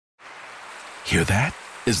Hear that?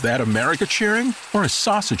 Is that America cheering or a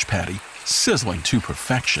sausage patty sizzling to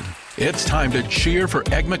perfection? It's time to cheer for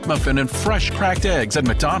Egg McMuffin and fresh cracked eggs at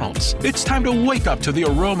McDonald's. It's time to wake up to the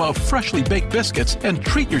aroma of freshly baked biscuits and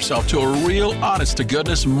treat yourself to a real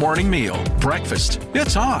honest-to-goodness morning meal. Breakfast,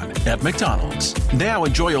 it's on at McDonald's. Now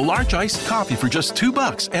enjoy a large iced coffee for just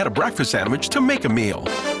 $2. Add a breakfast sandwich to make a meal.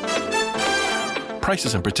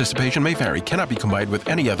 Prices and participation may vary. Cannot be combined with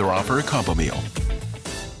any other offer or combo meal.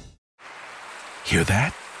 Hear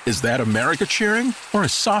that? Is that America cheering or a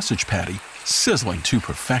sausage patty sizzling to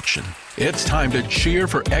perfection? It's time to cheer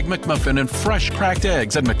for Egg McMuffin and fresh cracked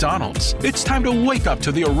eggs at McDonald's. It's time to wake up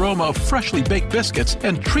to the aroma of freshly baked biscuits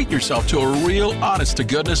and treat yourself to a real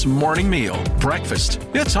honest-to-goodness morning meal. Breakfast,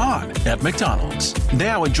 it's on at McDonald's.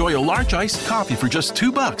 Now enjoy a large iced coffee for just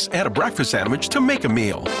 $2. Add a breakfast sandwich to make a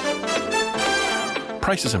meal.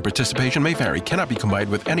 Prices and participation may vary. Cannot be combined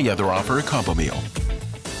with any other offer or combo meal.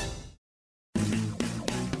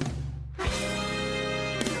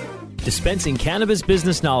 Dispensing cannabis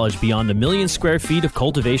business knowledge beyond a million square feet of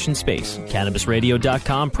cultivation space.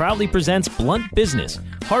 CannabisRadio.com proudly presents Blunt Business,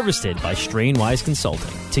 harvested by Strainwise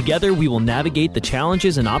Consulting. Together, we will navigate the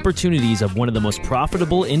challenges and opportunities of one of the most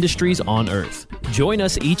profitable industries on earth. Join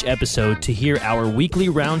us each episode to hear our weekly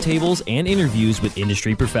roundtables and interviews with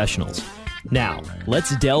industry professionals. Now,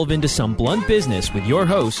 let's delve into some blunt business with your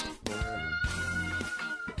host,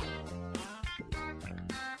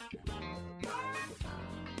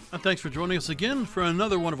 thanks for joining us again for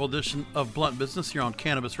another wonderful edition of Blunt Business here on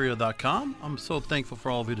CannabisRadio.com. I'm so thankful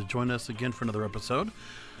for all of you to join us again for another episode.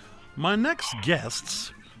 My next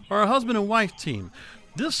guests are a husband and wife team.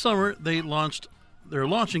 This summer, they're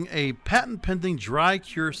launching a patent-pending dry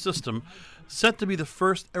cure system set to be the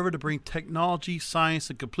first ever to bring technology,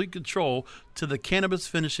 science, and complete control to the cannabis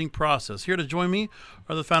finishing process. Here to join me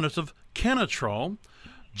are the founders of Canatrol,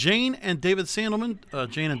 Jane and David Sandelman.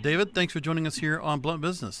 Jane and David, thanks for joining us here on Blunt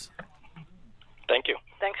Business. Thank you.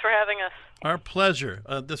 Thanks for having us. Our pleasure.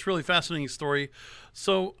 This really fascinating story.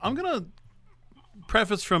 So I'm going to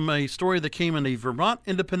preface from a story that came in a Vermont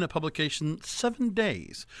independent publication, 7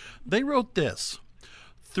 Days. They wrote this: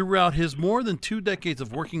 throughout his more than 2 decades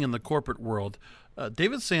of working in the corporate world,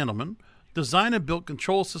 David Sandelman designed and built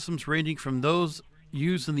control systems ranging from those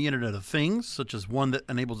used in the Internet of Things, such as one that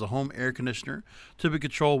enables a home air conditioner to be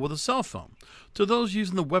controlled with a cell phone, to those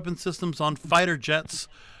using the weapon systems on fighter jets.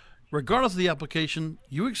 Regardless of the application,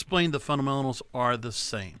 you explained the fundamentals are the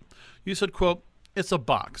same. You said, quote, "It's a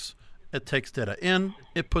box. It takes data in,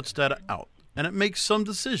 it puts data out, and it makes some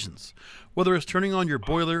decisions. Whether it's turning on your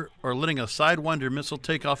boiler or letting a Sidewinder missile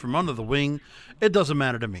take off from under the wing, it doesn't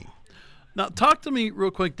matter to me." Now, talk to me real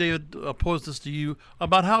quick, David. I'll pose this to you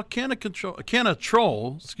about how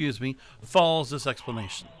Canatrol, follows this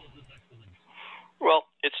explanation. Well,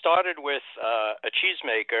 it started with a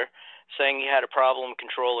cheesemaker saying he had a problem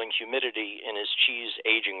controlling humidity in his cheese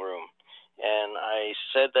aging room. And I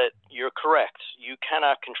said that you're correct. You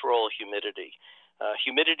cannot control humidity.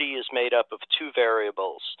 Humidity is made up of two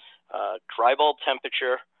variables, dry bulb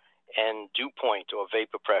temperature and dew point or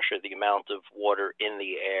vapor pressure, the amount of water in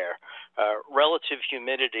the air. Relative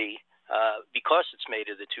humidity, because it's made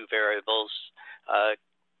of the two variables,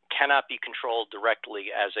 cannot be controlled directly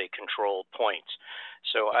as a control point.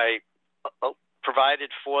 So I provided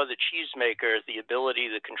for the cheesemaker the ability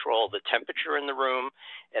to control the temperature in the room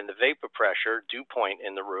and the vapor pressure, dew point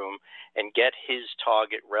in the room, and get his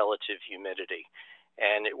target relative humidity.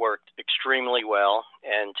 And it worked extremely well.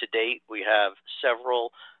 And to date, we have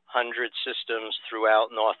several hundred systems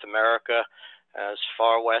throughout North America, as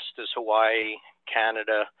far west as Hawaii,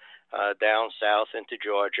 Canada, down south into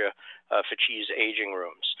Georgia, for cheese aging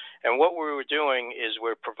rooms. And what we were doing is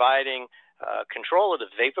we're providing control of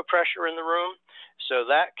the vapor pressure in the room, so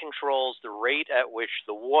that controls the rate at which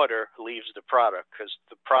the water leaves the product, because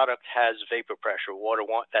the product has vapor pressure. Water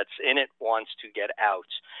that's in it wants to get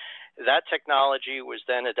out. That technology was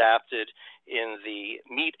then adapted in the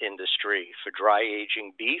meat industry for dry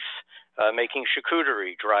aging beef, making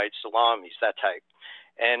charcuterie, dried salamis, that type.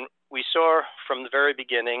 And we saw from the very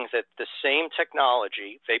beginning that the same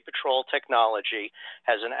technology, Vapotrol technology,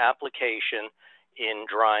 has an application in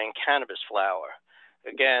drying cannabis flower.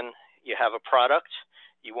 Again, you have a product,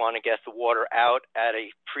 you want to get the water out at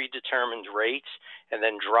a predetermined rate and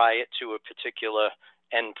then dry it to a particular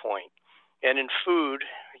endpoint. And in food,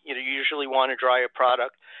 you usually want to dry a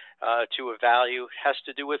product to a value. It has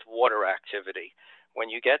to do with water activity. When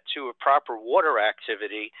you get to a proper water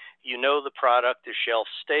activity, you know the product is shelf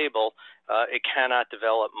stable. It cannot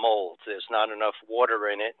develop mold. There's not enough water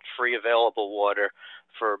in it, free available water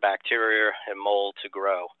for bacteria and mold to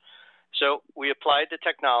grow. So we applied the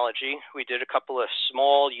technology. We did a couple of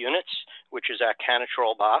small units, which is our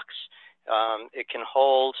Canatrol box. It can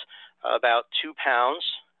hold about 2 pounds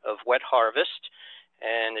of wet harvest,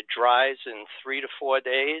 and it dries in 3 to 4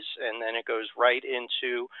 days, and then it goes right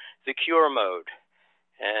into the cure mode.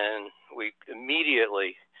 And we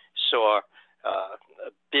immediately saw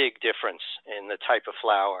a big difference in the type of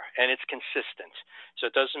flower, and it's consistent. So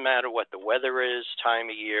it doesn't matter what the weather is, time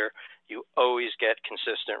of year, you always get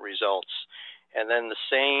consistent results. And then the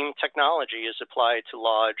same technology is applied to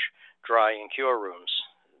large dry and cure rooms.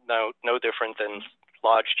 No different than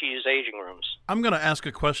large cheese aging rooms. I'm going to ask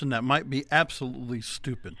a question that might be absolutely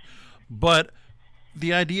stupid, but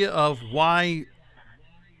the idea of why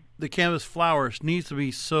the cannabis flowers needs to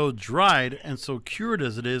be so dried and so cured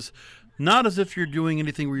as it is, not as if you're doing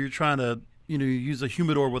anything where you're trying to, use a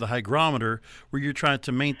humidor with a hygrometer where you're trying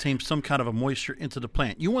to maintain some kind of a moisture into the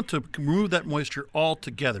plant. You want to remove that moisture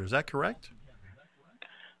altogether. Is that correct?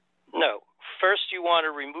 No. First, you want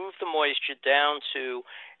to remove the moisture down to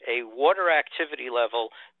a water activity level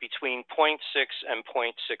between 0.6 and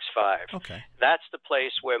 0.65. Okay. That's the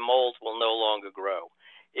place where mold will no longer grow.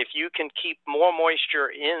 If you can keep more moisture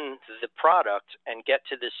in the product and get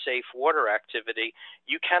to this safe water activity,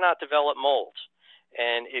 you cannot develop mold.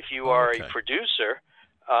 And if you are a producer,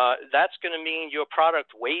 that's going to mean your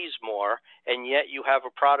product weighs more, and yet you have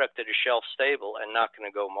a product that is shelf stable and not going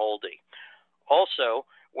to go moldy. Also,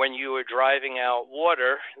 when you are driving out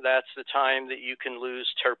water, that's the time that you can lose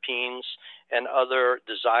terpenes and other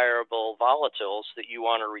desirable volatiles that you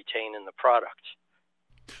want to retain in the product.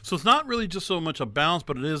 So it's not really just so much a balance,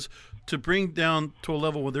 but it is to bring down to a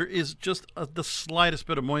level where there is just the slightest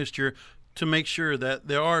bit of moisture to make sure that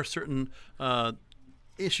there are certain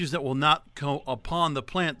issues that will not go upon the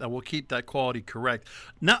plant that will keep that quality correct.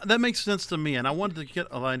 Now, that makes sense to me, and I wanted to get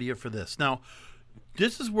an idea for this. Now,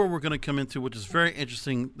 this is where we're going to come into, which is very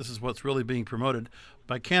interesting. This is what's really being promoted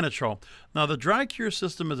by Canatrol. Now, the dry cure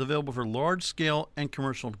system is available for large-scale and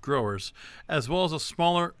commercial growers, as well as a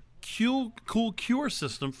smaller cool cure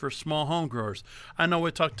system for small home growers. I know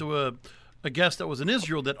we talked to a guest that was in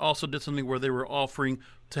Israel that also did something where they were offering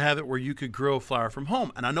to have it where you could grow flower from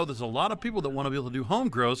home. And I know there's a lot of people that want to be able to do home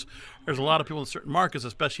grows. There's a lot of people in certain markets,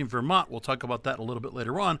 especially in Vermont. We'll talk about that a little bit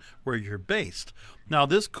later on, where you're based. Now,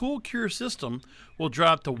 this cool cure system will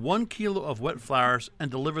drop to 1 kilo of wet flowers and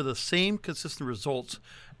deliver the same consistent results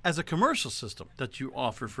as a commercial system that you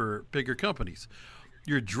offer for bigger companies.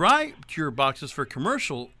 Your dry cure boxes for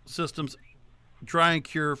commercial systems dry and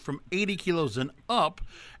cure from 80 kilos and up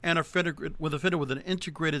and are fitted with an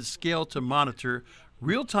integrated scale to monitor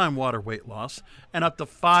real-time water weight loss and up to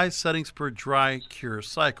 5 settings per dry cure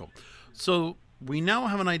cycle. So we now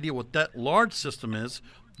have an idea what that large system is.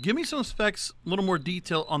 Give me some specs, a little more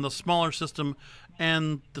detail on the smaller system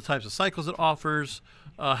and the types of cycles it offers,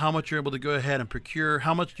 how much you're able to go ahead and procure,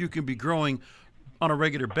 how much you can be growing on a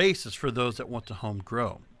regular basis for those that want to home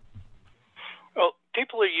grow. Well,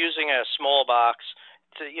 people are using a small box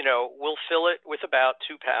to, we'll fill it with about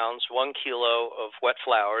 2 pounds, 1 kilo of wet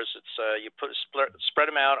flowers. It's you spread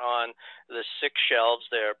them out on the 6 shelves.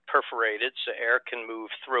 They're perforated so air can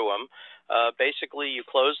move through them. Basically, you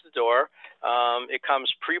close the door. It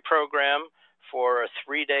comes pre-programmed for a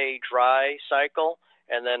 3-day dry cycle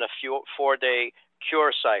and then a 4-day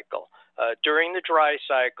cure cycle. During the dry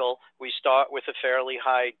cycle, we start with a fairly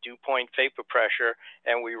high dew point vapor pressure,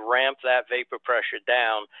 and we ramp that vapor pressure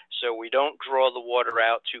down so we don't draw the water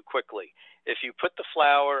out too quickly. If you put the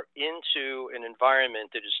flower into an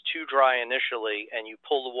environment that is too dry initially and you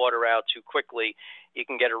pull the water out too quickly, you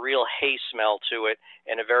can get a real hay smell to it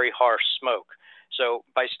and a very harsh smoke. So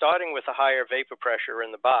by starting with a higher vapor pressure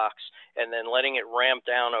in the box and then letting it ramp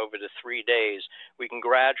down over the 3 days, we can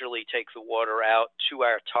gradually take the water out to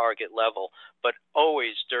our target level. But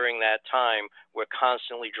always during that time, we're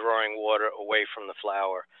constantly drawing water away from the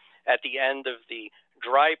flower. At the end of the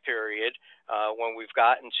dry period, when we've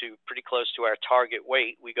gotten to pretty close to our target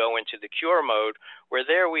weight, we go into the cure mode, where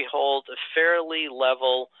there we hold a fairly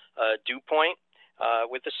level dew point,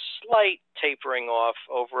 with a slight tapering off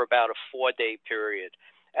over about a 4-day period.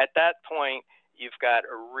 At that point, you've got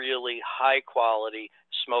a really high-quality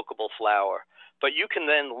smokable flower. But you can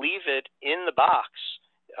then leave it in the box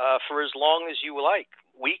for as long as you like,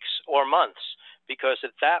 weeks or months, because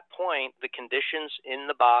at that point, the conditions in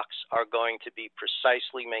the box are going to be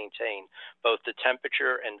precisely maintained, both the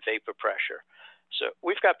temperature and vapor pressure. So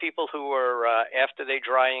we've got people who are, after they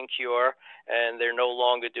dry and cure, and they're no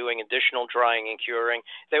longer doing additional drying and curing,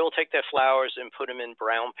 they will take their flowers and put them in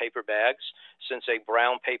brown paper bags. Since a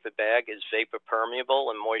brown paper bag is vapor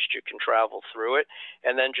permeable and moisture can travel through it,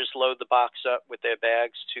 and then just load the box up with their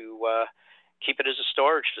bags to keep it as a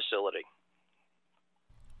storage facility.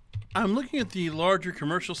 I'm looking at the larger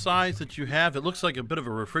commercial size that you have. It looks like a bit of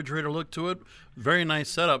a refrigerator look to it. Very nice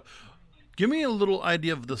setup. Give me a little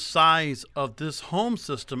idea of the size of this home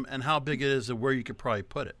system and how big it is and where you could probably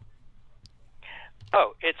put it.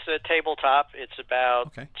 Oh, it's a tabletop. It's about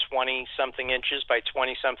Okay. 20-something inches by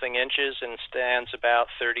 20-something inches and stands about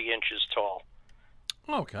 30 inches tall.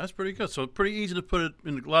 Okay, that's pretty good. So pretty easy to put it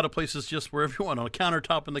in a lot of places, just wherever you want, on a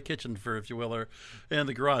countertop in the kitchen, if you will, or in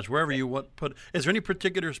the garage, wherever you want put. Is there any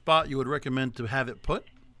particular spot you would recommend to have it put?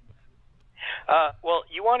 Well,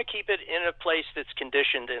 you want to keep it in a place that's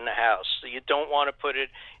conditioned in the house. So you don't want to put it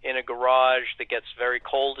in a garage that gets very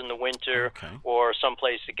cold in the winter or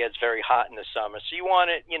someplace that gets very hot in the summer. So you want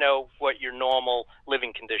it, what your normal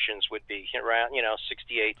living conditions would be, around,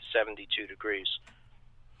 68 to 72 degrees.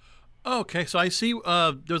 Okay, so I see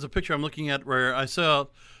there's a picture I'm looking at where I saw,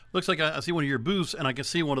 looks like I see one of your booths, and I can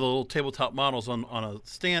see one of the little tabletop models on a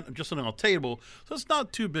stand, just on a table. So it's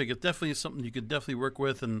not too big. It definitely is something you could definitely work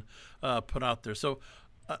with and put out there. So,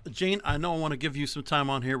 Jane, I know I want to give you some time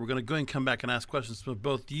on here. We're going to go ahead and come back and ask questions for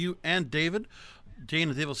both you and David. Jane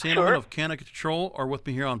and David Sandelman of Canna Control are with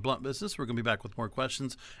me here on Blunt Business. We're going to be back with more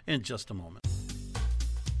questions in just a moment.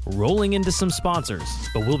 Rolling into some sponsors,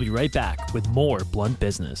 but we'll be right back with more Blunt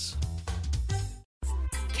Business.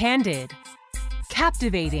 Candid,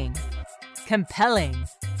 captivating, compelling.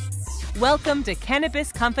 Welcome to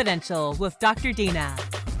Cannabis Confidential with Dr. Dina.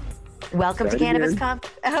 Welcome to Cannabis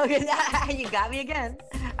Oh, you got me again.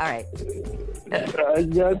 All right. I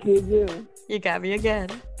got you again. You got me again.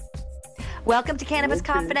 Welcome to Cannabis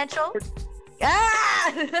Confidential.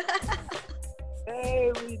 Ah!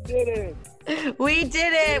 Hey, we did it. We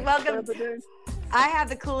did it. Welcome. I have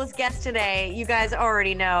the coolest guest today. You guys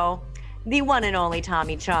already know. The one and only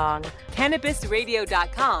Tommy Chong.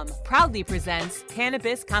 CannabisRadio.com proudly presents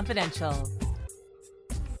Cannabis Confidential.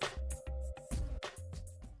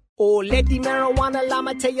 Oh, let the marijuana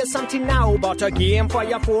llama tell you something now about a game for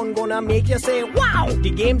your phone gonna make you say, wow!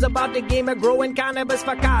 The game's about the game of growing cannabis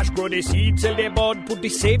for cash. Grow the seed, sell the bud, put the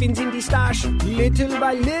savings in the stash. Little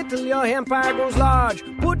by little, your empire grows large.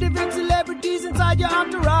 Put the big celebrities inside your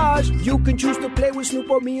entourage. You can choose to play with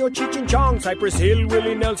Snoop or me or Cheech and Chong. Cypress Hill,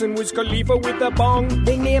 Willie Nelson, Wiz Khalifa with a bong.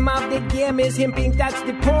 The name of the game is Hemp Inc., that's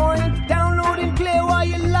the point. Download and play while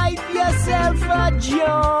you light yourself a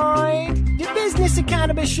joint. The business of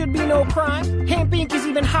cannabis should be no crime. Hemp Inc. is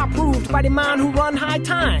even hot-proofed by the man who run High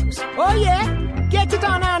Times. Oh yeah? Get it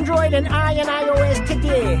on Android and iOS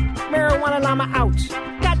today. Marijuana llama out.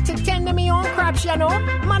 Got to tend to me own crops, you know.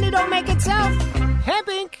 Money don't make itself. Hemp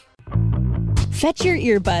Inc. Fetch your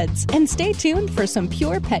earbuds and stay tuned for some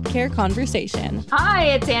pure pet care conversation. Hi,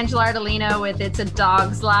 it's Angela Ardolino with It's a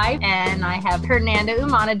Dog's Life, and I have Hernanda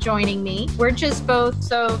Umana joining me. We're just both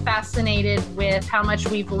so fascinated with how much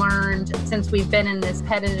we've learned since we've been in this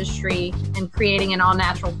pet industry and creating an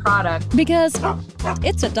all-natural product. Because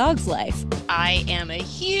it's a dog's life. I am a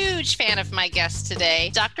huge fan of my guest today,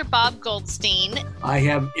 Dr. Bob Goldstein. I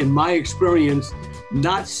have, in my experience,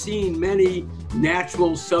 not seen many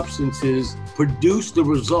natural substances produce the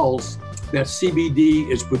results that CBD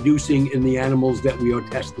is producing in the animals that we are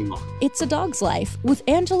testing on. It's a Dog's Life with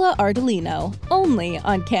Angela Ardolino, only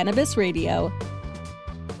on Cannabis Radio.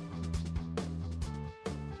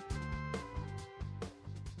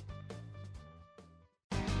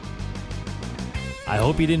 I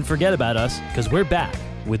hope you didn't forget about us, because we're back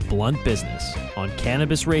with Blunt Business on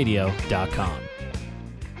CannabisRadio.com.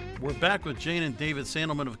 We're back with Jane and David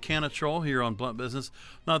Sandelman of Canna Control here on Blunt Business.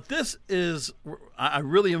 Now, this is, I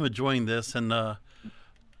really am enjoying this, and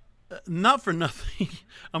not for nothing,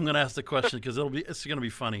 I'm going to ask the question because it's going to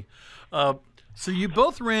be funny. So you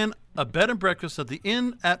both ran a bed and breakfast at the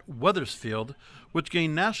Inn at Wethersfield, which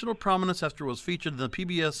gained national prominence after it was featured in the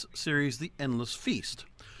PBS series The Endless Feast.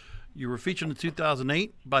 You were featured in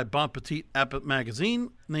 2008 by Bon Appetit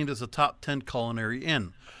magazine, named as a top 10 culinary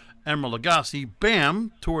inn. Emeril Lagasse,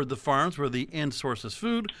 BAM, toured the farms where the inn sources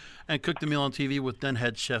food and cooked the meal on TV with then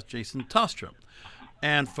head chef Jason Tostra.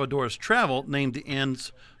 And Fedora's Travel named the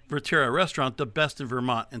inn's Vertera restaurant the best in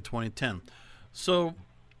Vermont in 2010. So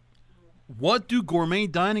what do gourmet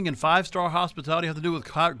dining and five-star hospitality have to do with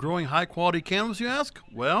growing high-quality cannabis, you ask?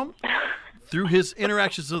 Well, through his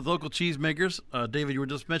interactions with local cheesemakers, David, you were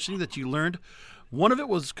just mentioning that you learned one of it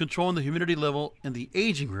was controlling the humidity level in the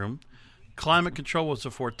aging room, climate control was a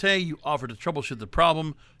forte. You offered to troubleshoot the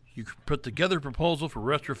problem. You put together a proposal for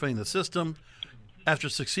retrofitting the system. After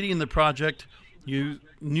succeeding in the project, you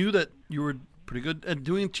knew that you were pretty good at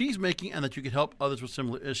doing cheese making and that you could help others with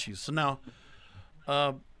similar issues. So now,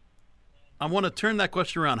 I want to turn that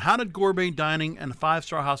question around. How did Gourmet Dining and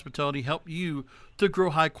 5-Star Hospitality help you to grow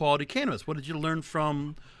high-quality cannabis? What did you learn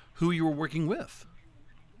from who you were working with?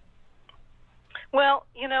 Well,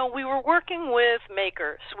 we were working with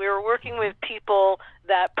makers. We were working with people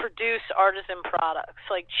that produce artisan products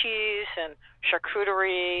like cheese and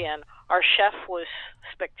charcuterie, and our chef was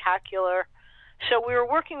spectacular. So we were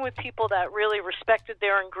working with people that really respected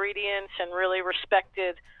their ingredients and really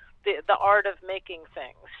respected the art of making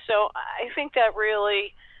things. So I think that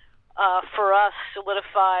really, for us,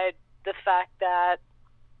 solidified the fact that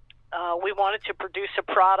we wanted to produce a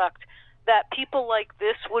product that people like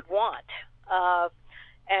this would want.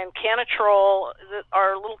 And Canatrol,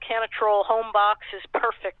 our little Canatrol home box is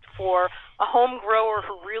perfect for a home grower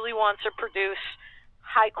who really wants to produce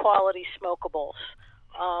high-quality smokables,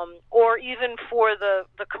 or even for the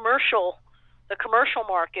commercial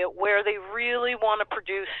market where they really want to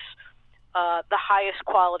produce the highest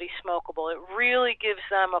quality smokable. It really gives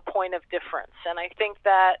them a point of difference, and I think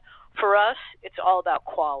that for us, it's all about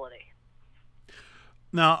quality.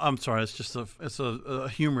 Now, I'm sorry, it's a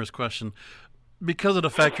humorous question. Because of the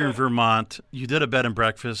fact you're in Vermont, you did a bed and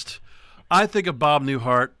breakfast. I think of Bob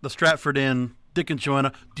Newhart, the Stratford Inn, Dick and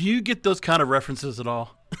Joanna. Do you get those kind of references at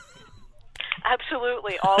all?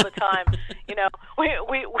 Absolutely, all the time.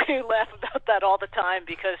 We laugh about that all the time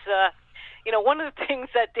because, one of the things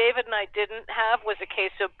that David and I didn't have was a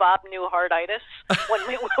case of Bob Newhartitis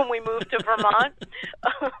when we moved to Vermont.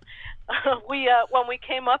 When we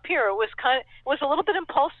came up here, it was a little bit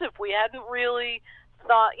impulsive. We hadn't really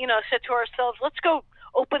thought, said to ourselves, let's go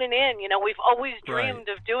open an inn. We've always dreamed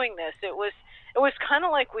of doing this. It was kind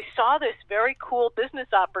of like we saw this very cool business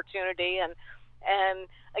opportunity, and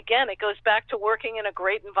again, it goes back to working in a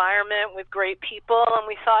great environment with great people, and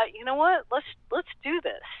we thought, you know what, let's do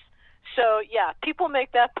this. So yeah, people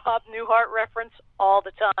make that Bob Newhart reference all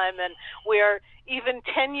the time, and we are even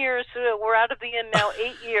 10 years. We're out of the inn now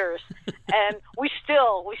 8 years, and we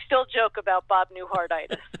still joke about Bob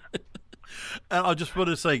Newhartitis. And I'll just want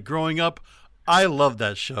to say, growing up, I loved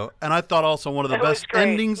that show, and I thought also one of the best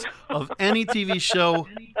endings of any TV show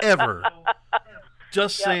ever.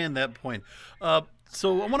 Just saying that point.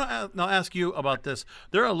 So I want to now ask you about this.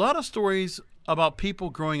 There are a lot of stories about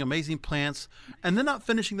people growing amazing plants and then not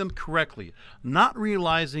finishing them correctly, not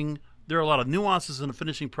realizing there are a lot of nuances in the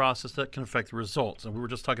finishing process that can affect the results. And we were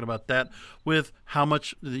just talking about that with how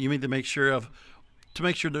much you need to make sure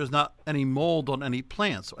there's not any mold on any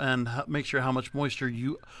plants, and make sure how much moisture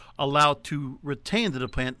you allow to retain to the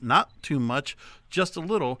plant, not too much, just a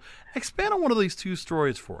little. Expand on one of these two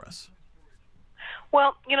stories for us.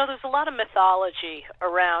 Well, there's a lot of mythology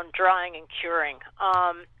around drying and curing.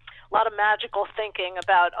 A lot of magical thinking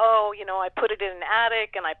about, I put it in an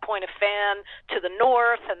attic and I point a fan to the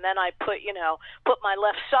north, and then I put my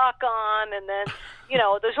left sock on, and then,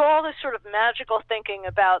 there's all this sort of magical thinking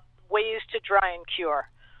about ways to dry and cure.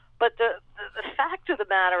 But the fact of the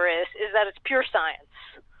matter is that it's pure science.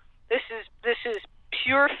 This is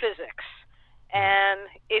pure physics. And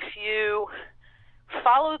if you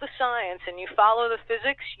follow the science and you follow the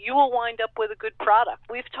physics, you will wind up with a good product.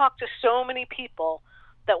 We've talked to so many people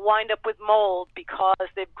that wind up with mold because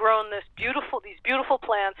they've grown these beautiful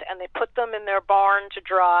plants, and they put them in their barn to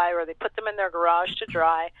dry, or they put them in their garage to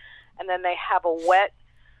dry, and then they have a wet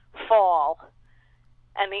fall,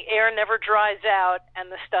 and the air never dries out,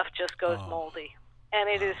 and the stuff just goes moldy. And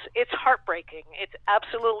it's heartbreaking. It's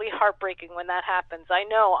absolutely heartbreaking when that happens. I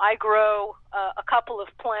know. I grow a couple of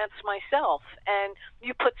plants myself, and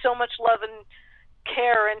you put so much love and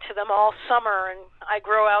care into them all summer, and I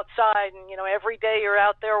grow outside, and every day you're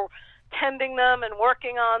out there tending them and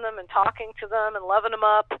working on them and talking to them and loving them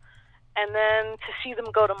up, and then to see them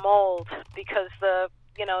go to mold because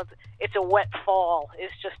it's a wet fall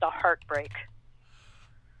is just a heartbreak.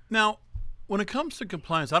 Now, when it comes to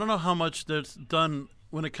compliance, I don't know how much that's done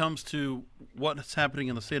when it comes to what's happening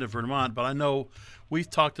in the state of Vermont, but I know we've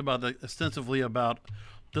talked about extensively about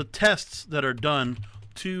the tests that are done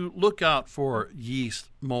to look out for yeast,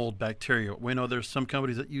 mold, bacteria. We know there's some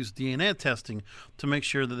companies that use DNA testing to make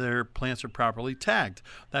sure that their plants are properly tagged,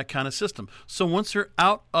 that kind of system. So once they're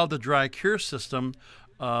out of the dry cure system,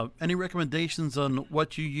 any recommendations on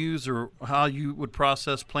what you use or how you would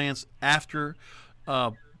process plants after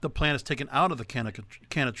the plant is taken out of the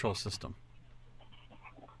Canatrol system?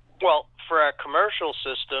 Well, for our commercial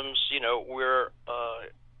systems, we're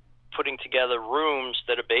putting together rooms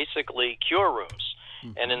that are basically cure rooms.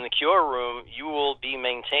 And in the cure room, you will be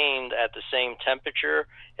maintained at the same temperature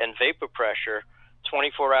and vapor pressure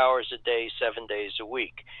 24 hours a day, 7 days a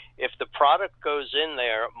week. If the product goes in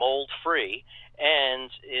there mold-free and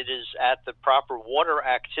it is at the proper water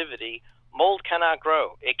activity, mold cannot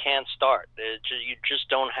grow. It can't start. You just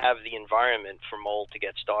don't have the environment for mold to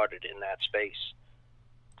get started in that space.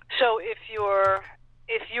 So if you're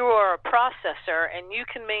a processor and you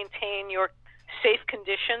can maintain your safe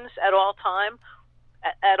conditions at all times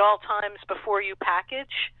before you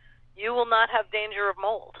package, you will not have danger of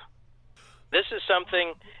mold. This is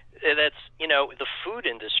something that's, the food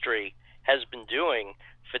industry has been doing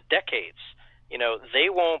for decades. They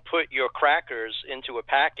won't put your crackers into a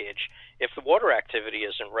package if the water activity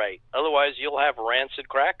isn't right. Otherwise, you'll have rancid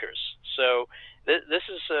crackers. So this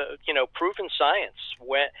is, proven science,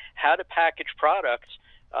 how to package products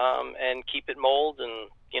and keep it mold and,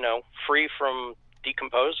 free from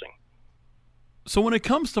decomposing. So when it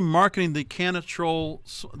comes to marketing the Canatrol,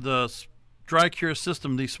 the dry cure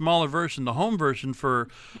system, the smaller version, the home version for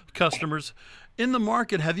customers, in the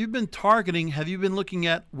market, have you been looking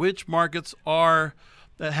at which markets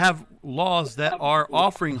that have laws that are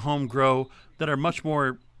offering home grow that are much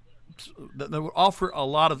more, that would offer a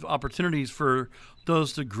lot of opportunities for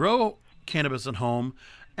those to grow cannabis at home?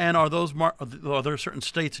 And are there certain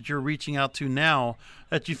states that you're reaching out to now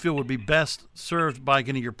that you feel would be best served by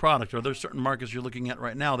getting your product? Are there certain markets you're looking at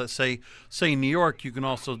right now that say New York, you can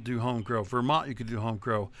also do home grow, Vermont, you can do home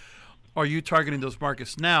grow? Are you targeting those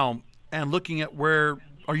markets now and looking at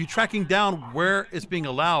are you tracking down where it's being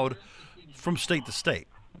allowed from state to state?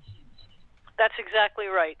 That's exactly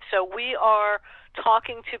right. So we are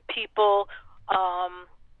talking to people.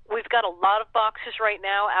 We've got a lot of boxes right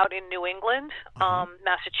now out in New England,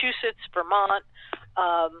 Massachusetts, Vermont,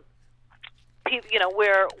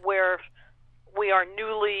 where we are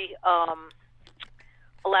newly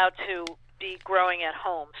allowed to be growing at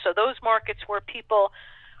home. So those markets where people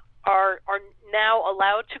are now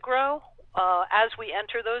allowed to grow, as we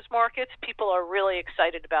enter those markets, people are really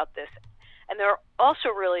excited about this. And they're also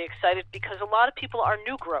really excited because a lot of people are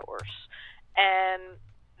new growers, and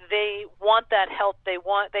they want that help. They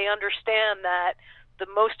understand that the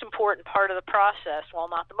most important part of the process, well,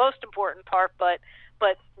 not the most important part, but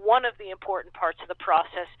one of the important parts of the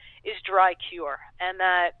process is dry cure. And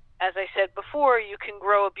that, as I said before, you can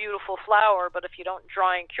grow a beautiful flower, but if you don't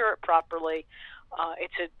dry and cure it properly,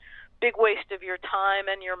 it's a big waste of your time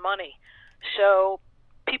and your money. So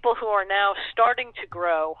people who are now starting to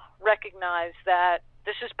grow recognize that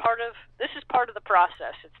this is part of the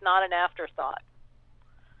process. It's not an afterthought.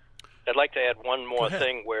 I'd like to add one more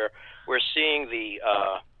thing where we're seeing the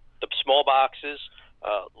small boxes,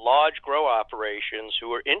 large grow operations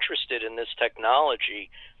who are interested in this technology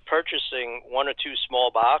purchasing one or two small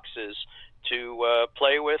boxes to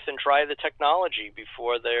play with and try the technology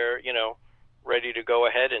before they're, ready to go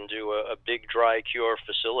ahead and do a big dry cure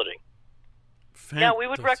facility. Yeah, we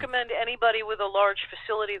would recommend anybody with a large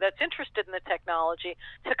facility that's interested in the technology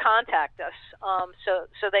to contact us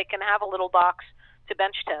so they can have a little box to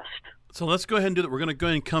bench test. So let's go ahead and do that. We're going to go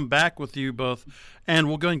ahead and come back with you both, and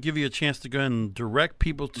we'll go ahead and give you a chance to go ahead and direct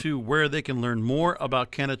people to where they can learn more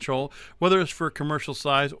about Canatrol, whether it's for commercial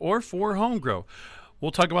size or for home grow.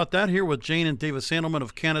 We'll talk about that here with Jane and David Sandelman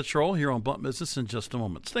of Canatrol here on Blunt Business in just a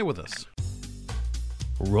moment. Stay with us.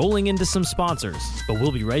 Rolling into some sponsors, but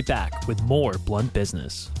we'll be right back with more Blunt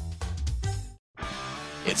Business.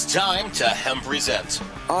 It's time to Hemp Present.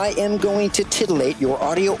 I am going to titillate your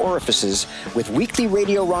audio orifices with weekly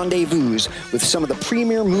radio rendezvous with some of the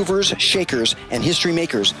premier movers, shakers, and history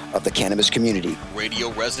makers of the cannabis community.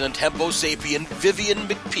 Radio resident Hempo sapien Vivian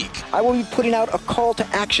McPeak. I will be putting out a call to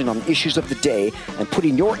action on issues of the day and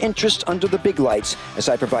putting your interest under the big lights as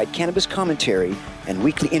I provide cannabis commentary and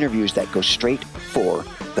weekly interviews that go straight for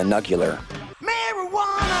the nugular.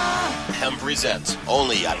 Marijuana! Hemp Present,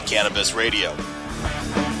 only on Cannabis Radio.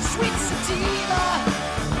 Sweet sativa,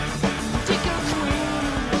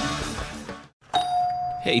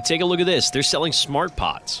 Hey, take a look at this. They're selling smart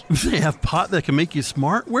pots. They have pot that can make you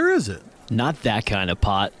smart? Where is it? Not that kind of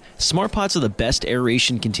pot. Smart pots are the best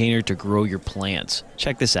aeration container to grow your plants.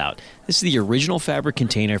 Check this out. This is the original fabric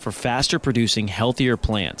container for faster producing, healthier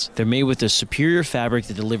plants. They're made with a superior fabric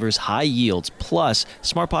that delivers high yields. Plus,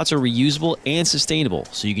 smart pots are reusable and sustainable,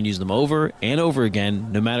 so you can use them over and over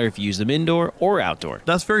again, no matter if you use them indoor or outdoor.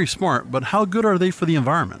 That's very smart, but how good are they for the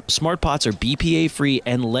environment? Smart pots are BPA-free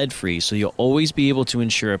and lead-free, so you'll always be able to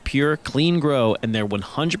ensure a pure, clean grow, and they're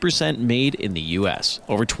 100% made in the U.S.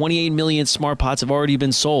 Over 28 million smart pots have already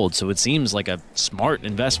been sold. old, so it seems like a smart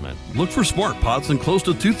investment. Look for Smart Pots in close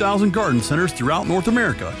to 2,000 garden centers throughout North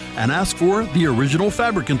America and ask for the original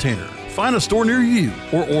fabric container. Find a store near you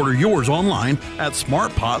or order yours online at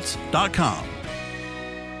smartpots.com.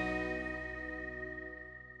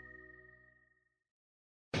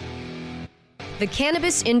 The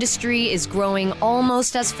cannabis industry is growing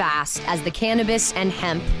almost as fast as the cannabis and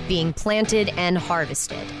hemp being planted and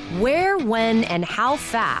harvested. Where, when, and how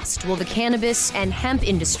fast will the cannabis and hemp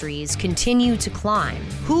industries continue to climb?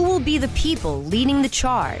 Who will be the people leading the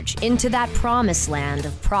charge into that promised land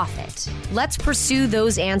of profit? Let's pursue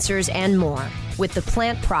those answers and more with the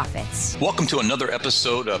Plant Profits. Welcome to another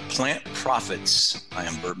episode of Plant Profits. I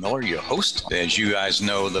am Bert Miller, your host. As you guys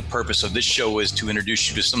know, the purpose of this show is to introduce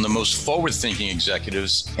you to some of the most forward-thinking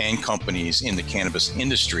executives and companies in the cannabis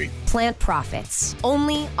industry. Plant Profits,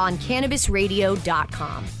 only on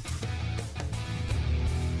CannabisRadio.com.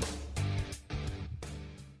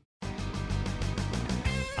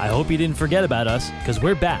 I hope you didn't forget about us, because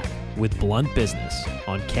we're back with Blunt Business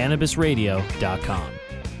on CannabisRadio.com.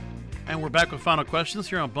 And we're back with final questions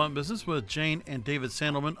here on Blunt Business with Jane and David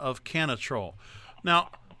Sandelman of Canatrol. Now,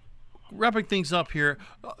 wrapping things up here,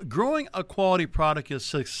 growing a quality product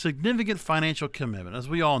is a significant financial commitment, as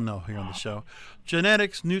we all know here on the show.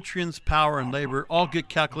 Genetics, nutrients, power, and labor all get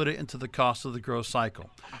calculated into the cost of the grow cycle.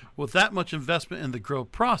 With that much investment in the grow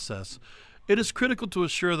process, it is critical to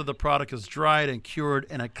assure that the product is dried and cured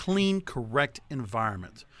in a clean, correct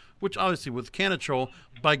environment, which obviously with Canatrol,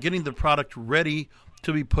 by getting the product ready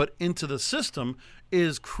to be put into the system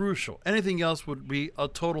is crucial. Anything else would be a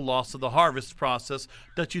total loss of the harvest process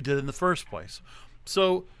that you did in the first place.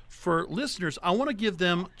 So for listeners, I want to give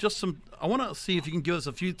them I want to see if you can give us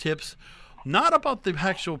a few tips, not about the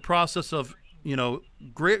actual process of,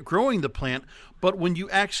 growing the plant, but when you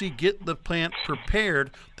actually get the plant prepared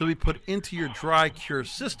to be put into your dry cure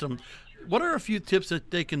system, what are a few tips that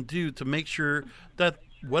they can do to make sure that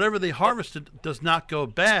whatever they harvested does not go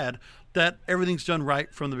bad, that everything's done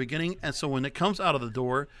right from the beginning, and so when it comes out of the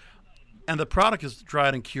door and the product is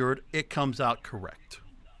dried and cured, it comes out correct?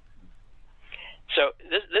 So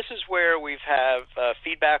this is where we've have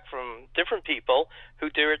feedback from different people who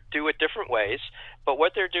do it different ways, but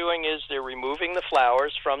what they're doing is they're removing the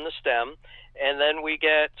flowers from the stem, and then we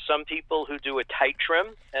get some people who do a tight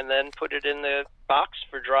trim and then put it in the box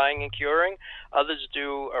for drying and curing. Others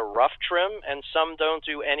do a rough trim, and some don't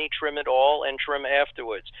do any trim at all and trim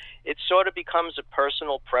afterwards. It sort of becomes a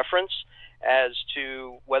personal preference as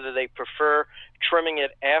to whether they prefer trimming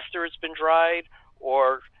it after it's been dried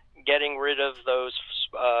or getting rid of those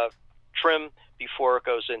trim before it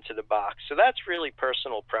goes into the box. So that's really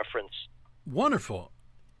personal preference. Wonderful.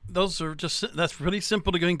 That's pretty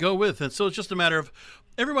simple to go with. And so it's just a matter of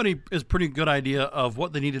everybody is pretty good idea of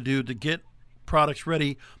what they need to do to get products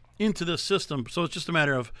ready into the system. So it's just a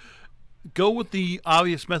matter of go with the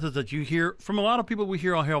obvious methods that you hear from a lot of people we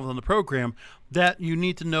hear on the program, that you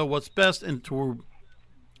need to know what's best. And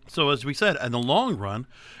so as we said, in the long run,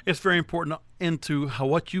 it's very important into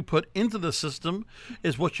what you put into the system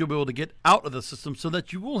is what you'll be able to get out of the system, so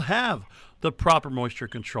that you will have the proper moisture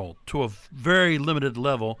control to a very limited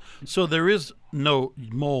level, so there is no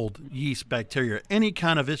mold, yeast, bacteria, any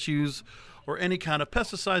kind of issues or any kind of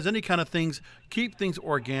pesticides, any kind of things. Keep things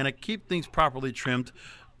organic, keep things properly trimmed,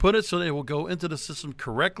 put it so that it will go into the system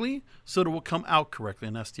correctly, so that it will come out correctly,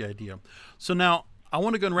 and that's the idea. So now I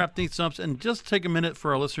want to go and wrap things up and just take a minute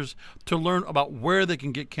for our listeners to learn about where they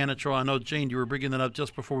can get Canatrol. I know, Jane, you were bringing that up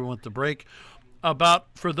just before we went to break, about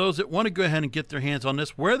for those that want to go ahead and get their hands on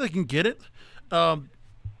this, where they can get it. Tell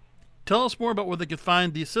us more about where they can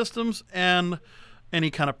find these systems and any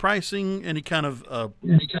kind of pricing, any kind of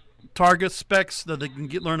target specs that they can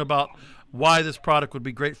learn about why this product would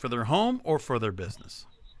be great for their home or for their business.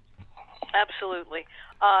 Absolutely.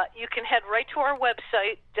 You can head right to our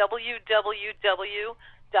website,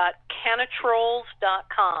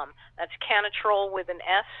 www.canatrols.com. That's Canatrol with an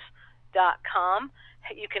S.com.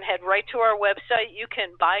 You can head right to our website. You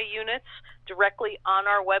can buy units directly on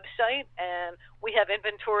our website, and we have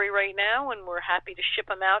inventory right now, and we're happy to ship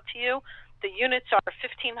them out to you. The units are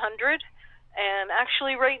 $1,500, and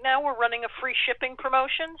actually right now we're running a free shipping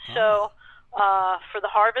promotion for the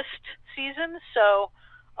harvest season. So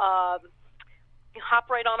hop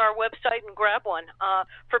right on our website and grab one.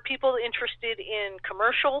 For people interested in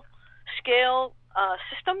commercial scale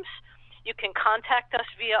systems, you can contact us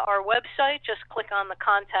via our website. Just click on the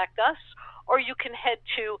Contact Us, or you can head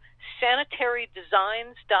to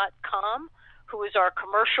sanitarydesigns.com, who is our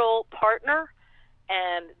commercial partner,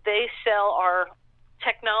 and they sell our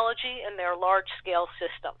technology and their large-scale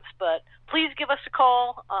systems. But please give us a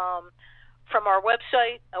call from our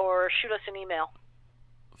website or shoot us an email.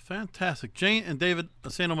 Fantastic. Jane and David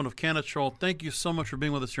Sandelman of Canatrol, thank you so much for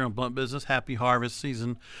being with us here on Blunt Business. Happy harvest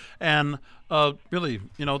season. And really,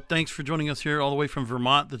 thanks for joining us here all the way from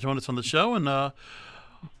Vermont to join us on the show. And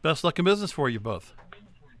best luck in business for you both.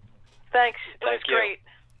 Thanks. It was great.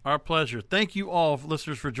 Our pleasure. Thank you all,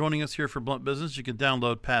 listeners, for joining us here for Blunt Business. You can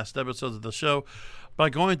download past episodes of the show by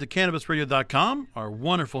going to CannabisRadio.com, our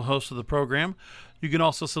wonderful host of the program. You can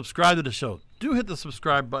also subscribe to the show. Do hit the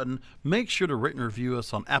subscribe button. Make sure to rate and review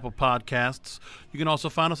us on Apple Podcasts. You can also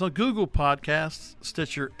find us on Google Podcasts,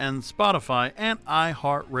 Stitcher, and Spotify, and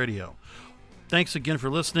iHeartRadio. Thanks again for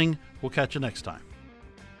listening. We'll catch you next time.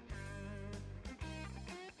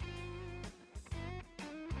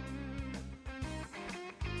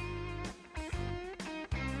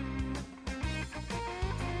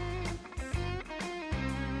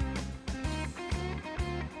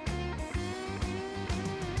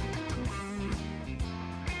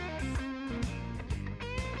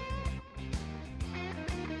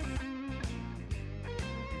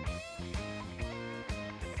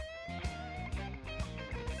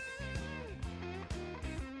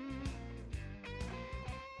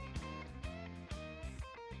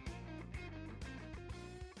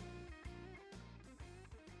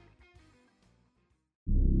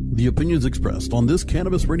 The opinions expressed on this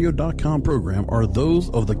CannabisRadio.com program are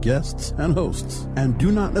those of the guests and hosts and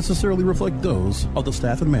do not necessarily reflect those of the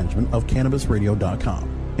staff and management of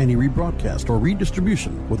CannabisRadio.com. Any rebroadcast or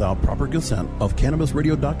redistribution without proper consent of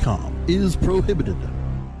CannabisRadio.com is prohibited.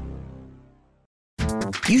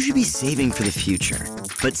 You should be saving for the future,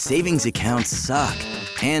 but savings accounts suck,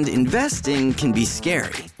 and investing can be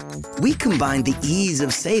scary. We combine the ease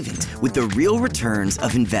of savings with the real returns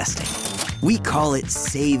of investing. We call it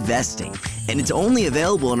SaveVesting, and it's only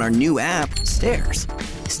available in our new app, Stairs.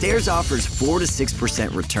 Stairs offers 4 to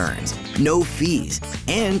 6% returns, no fees,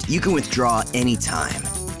 and you can withdraw anytime.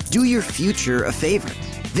 Do your future a favor.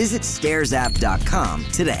 Visit StairsApp.com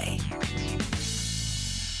today.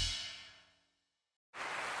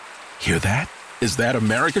 Hear that? Is that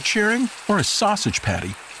America cheering or a sausage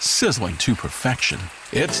patty sizzling to perfection?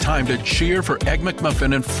 It's time to cheer for Egg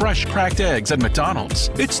McMuffin and fresh cracked eggs at McDonald's.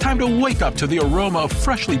 It's time to wake up to the aroma of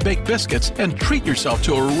freshly baked biscuits and treat yourself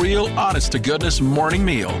to a real honest-to-goodness morning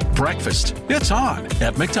meal. Breakfast, it's on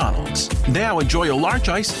at McDonald's. Now enjoy a large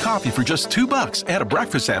iced coffee for just $2. Add a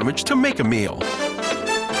breakfast sandwich to make a meal.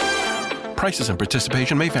 Prices and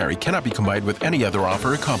participation may vary. Cannot be combined with any other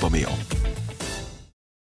offer or combo meal.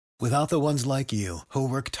 Without the ones like you, who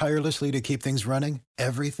work tirelessly to keep things running,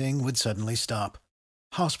 everything would suddenly stop.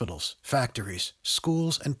 Hospitals, factories,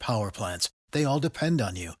 schools, and power plants, they all depend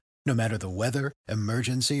on you. No matter the weather,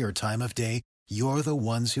 emergency, or time of day, you're the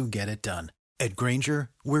ones who get it done. At Grainger,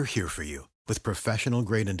 we're here for you with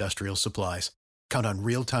professional-grade industrial supplies. Count on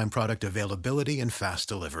real-time product availability and fast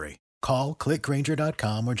delivery. Call, click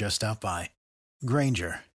Grainger.com, or just stop by.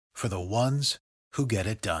 Grainger, for the ones who get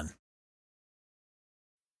it done.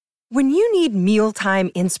 When you need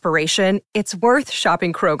mealtime inspiration, it's worth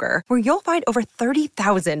shopping Kroger, where you'll find over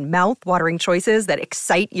 30,000 mouth-watering choices that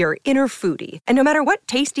excite your inner foodie. And no matter what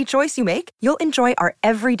tasty choice you make, you'll enjoy our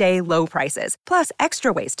everyday low prices, plus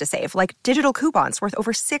extra ways to save, like digital coupons worth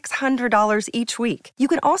over $600 each week. You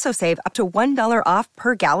can also save up to $1 off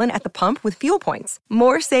per gallon at the pump with fuel points.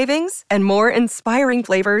 More savings and more inspiring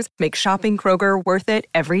flavors make shopping Kroger worth it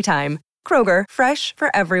every time. Kroger, fresh for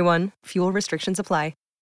everyone. Fuel restrictions apply.